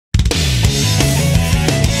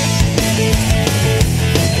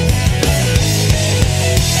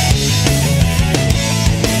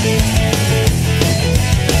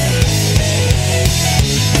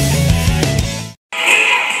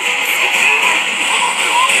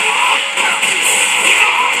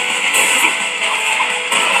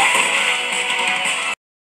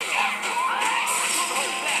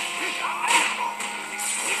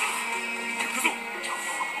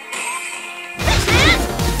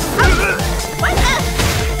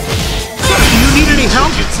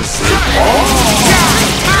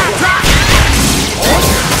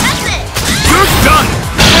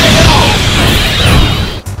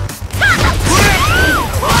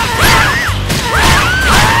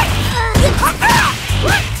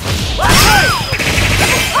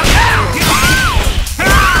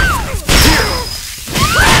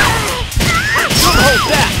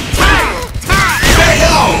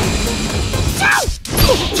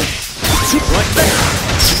What's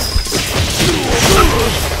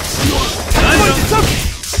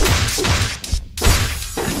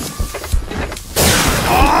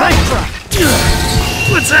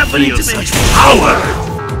happening to me? Power!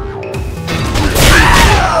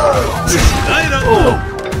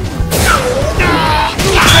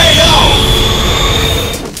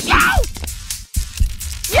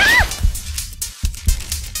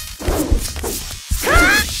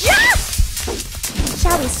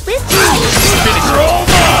 Shall we switch? Finish it!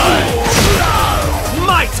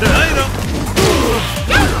 My turn!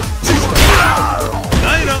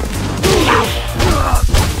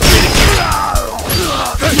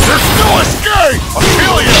 There's no escape! I'll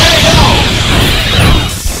kill you!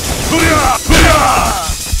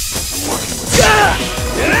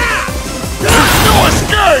 There's no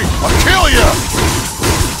escape! I'll kill you!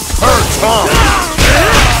 Third time!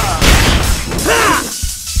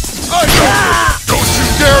 Don't you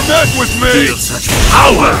dare mess with me! Feel such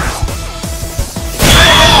power!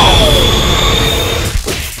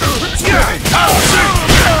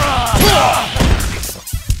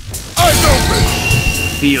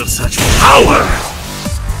 Feel such power!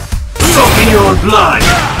 Soak in your blood!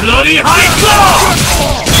 Bloody high claw!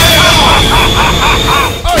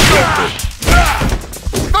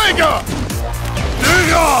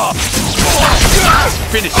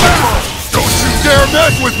 Finish it! Don't you dare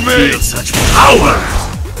mess with me! Feel such power!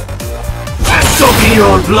 Soak in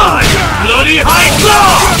your blood! Bloody high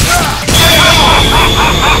claw!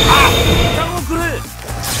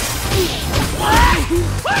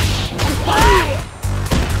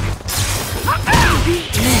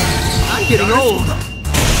 I'm getting old.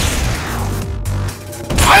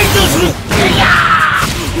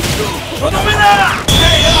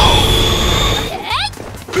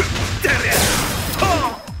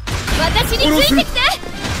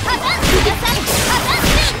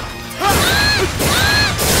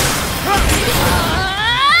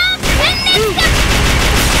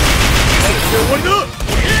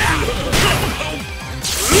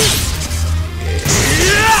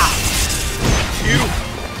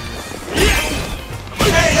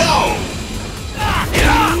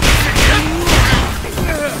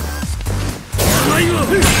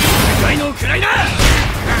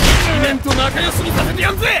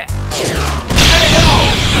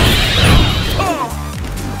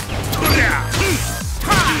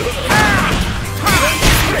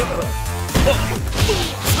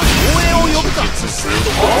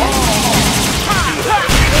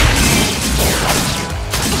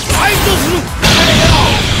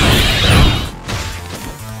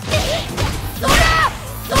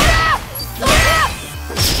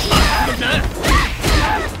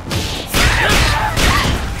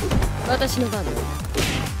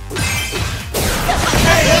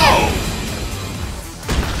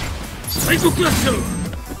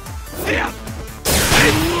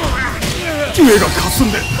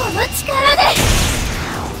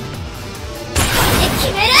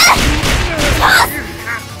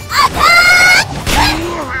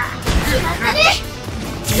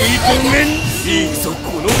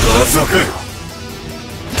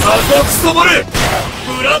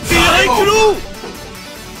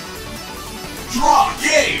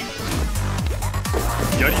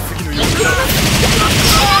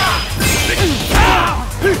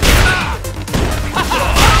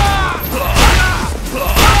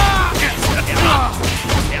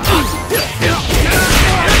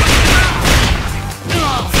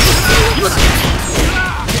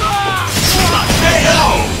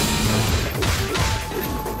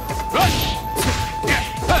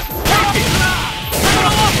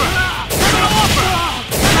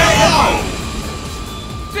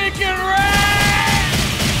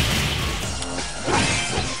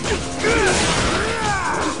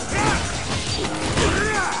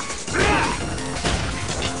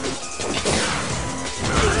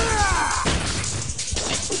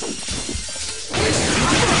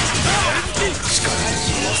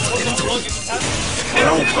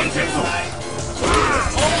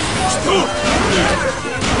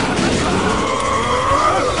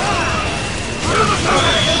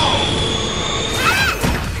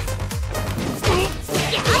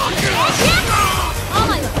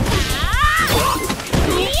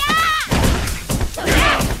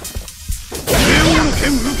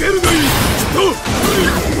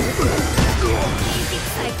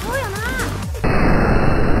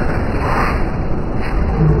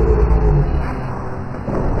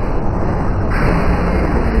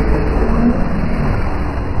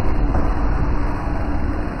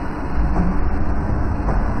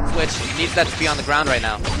 that to be on the ground right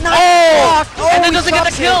now. Nice block. And then he doesn't get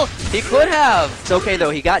the drops kill! it. He could have! It's okay though,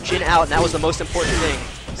 he got Jin out and that was the most important thing.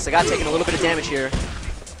 Sagat taking a little bit of damage here.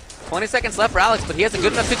 20 seconds left for Alex, but he has a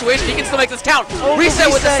good enough situation. He can still make this count. Oh, reset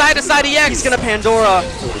with the side-to-side EX. He's gonna Pandora.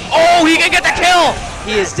 Oh, he can get the kill!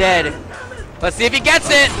 He is dead. Let's see if he gets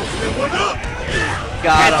it.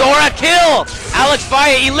 Got him. Pandora kill! Alex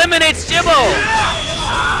Valle eliminates Jibbo!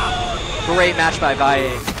 Great match by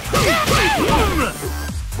Valle.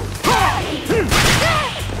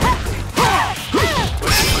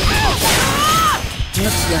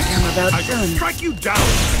 Looks like I'm about I done. strike you down.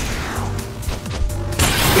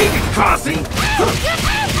 Keep it crossing.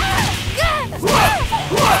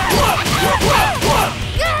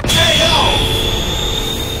 KO!